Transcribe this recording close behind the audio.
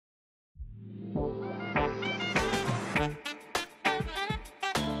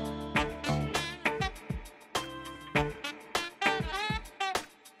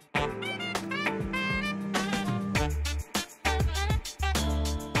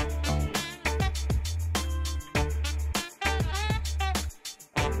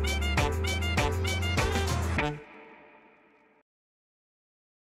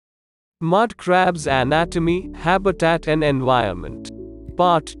Mud crabs anatomy, habitat and environment.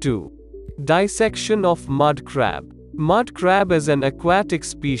 Part 2. Dissection of mud crab. Mud crab is an aquatic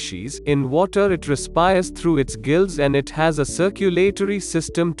species. In water it respires through its gills and it has a circulatory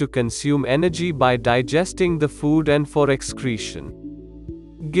system to consume energy by digesting the food and for excretion.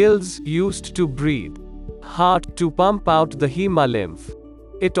 Gills used to breathe. Heart to pump out the hemolymph.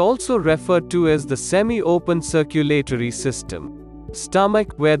 It also referred to as the semi-open circulatory system.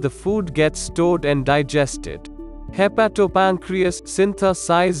 Stomach, where the food gets stored and digested. Hepatopancreas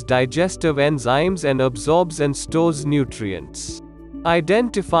synthesizes digestive enzymes and absorbs and stores nutrients.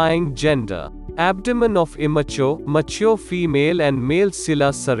 Identifying gender. Abdomen of immature, mature female and male Scylla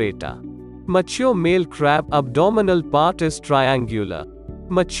serrata. Mature male crab abdominal part is triangular.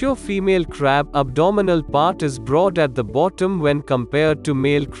 Mature female crab abdominal part is broad at the bottom when compared to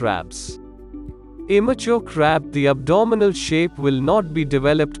male crabs. Immature crab, the abdominal shape will not be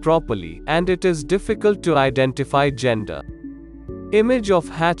developed properly, and it is difficult to identify gender. Image of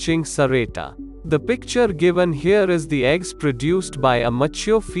hatching serrata. The picture given here is the eggs produced by a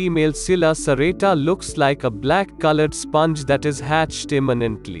mature female Scylla serrata. Looks like a black-colored sponge that is hatched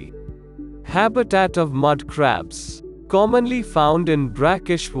imminently. Habitat of mud crabs. Commonly found in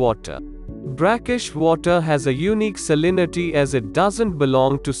brackish water. Brackish water has a unique salinity as it doesn't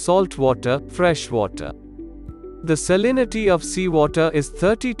belong to salt water, fresh water. The salinity of seawater is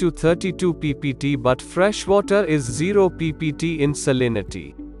 30 to 32 ppt, but freshwater is 0 ppt in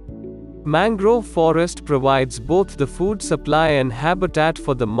salinity. Mangrove forest provides both the food supply and habitat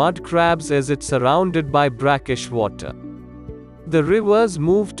for the mud crabs as it's surrounded by brackish water. The rivers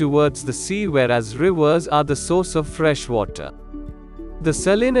move towards the sea, whereas rivers are the source of fresh water. The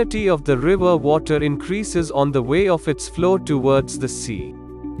salinity of the river water increases on the way of its flow towards the sea.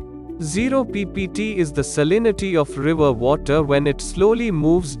 0 ppt is the salinity of river water when it slowly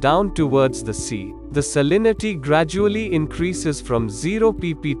moves down towards the sea. The salinity gradually increases from 0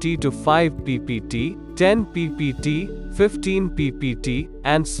 ppt to 5 ppt, 10 ppt, 15 ppt,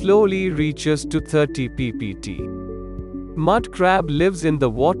 and slowly reaches to 30 ppt. Mud crab lives in the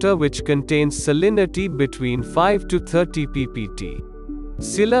water which contains salinity between 5 to 30 ppt.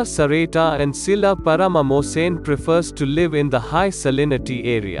 Scylla serrata and Scylla paramamosane prefers to live in the high salinity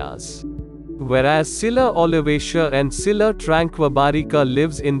areas. Whereas Scylla olivacea and Scylla tranquabarica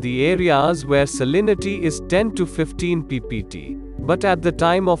lives in the areas where salinity is 10 to 15 ppt. But at the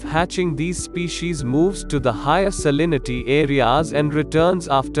time of hatching, these species moves to the higher salinity areas and returns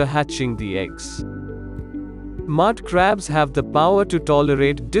after hatching the eggs. Mud crabs have the power to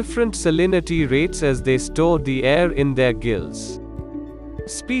tolerate different salinity rates as they store the air in their gills.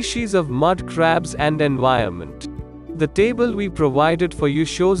 Species of mud crabs and environment. The table we provided for you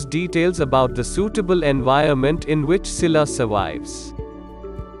shows details about the suitable environment in which Scylla survives.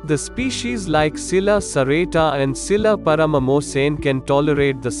 The species like Scylla serrata and Scylla paramamosane can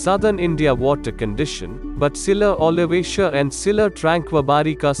tolerate the southern India water condition, but Scylla olivacea and Scylla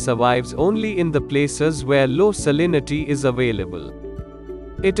tranquabarica survives only in the places where low salinity is available.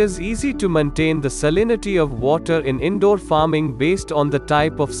 It is easy to maintain the salinity of water in indoor farming based on the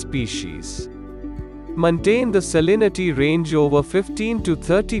type of species. Maintain the salinity range over 15 to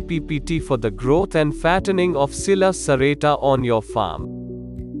 30 ppt for the growth and fattening of Scylla serrata on your farm.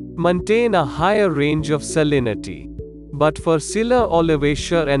 Maintain a higher range of salinity. But for Scylla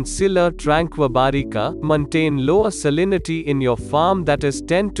olivacea and Scylla tranquabarica, maintain lower salinity in your farm, that is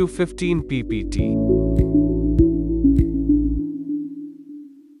 10 to 15 ppt.